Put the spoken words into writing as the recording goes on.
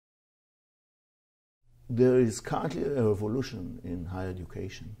There is currently a revolution in higher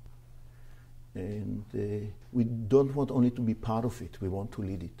education, and we don't want only to be part of it, we want to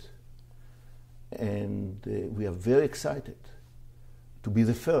lead it. And we are very excited to be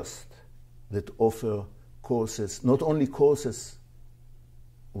the first that offer courses, not only courses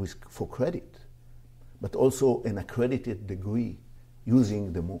for credit, but also an accredited degree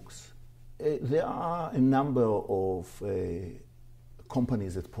using the MOOCs. There are a number of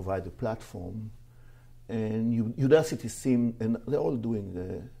companies that provide a platform, and Udacity seemed, and they're all doing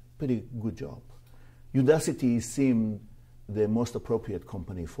a pretty good job. Udacity seemed the most appropriate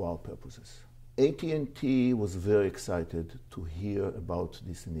company for our purposes. AT&T was very excited to hear about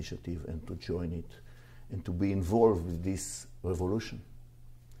this initiative and to join it and to be involved with this revolution.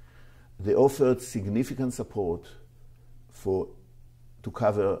 They offered significant support to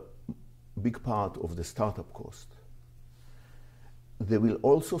cover a big part of the startup cost. They will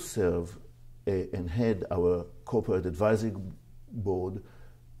also serve and head our corporate advisory board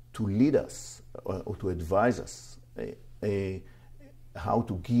to lead us or to advise us how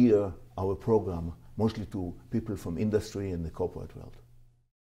to gear our program, mostly to people from industry and the corporate world.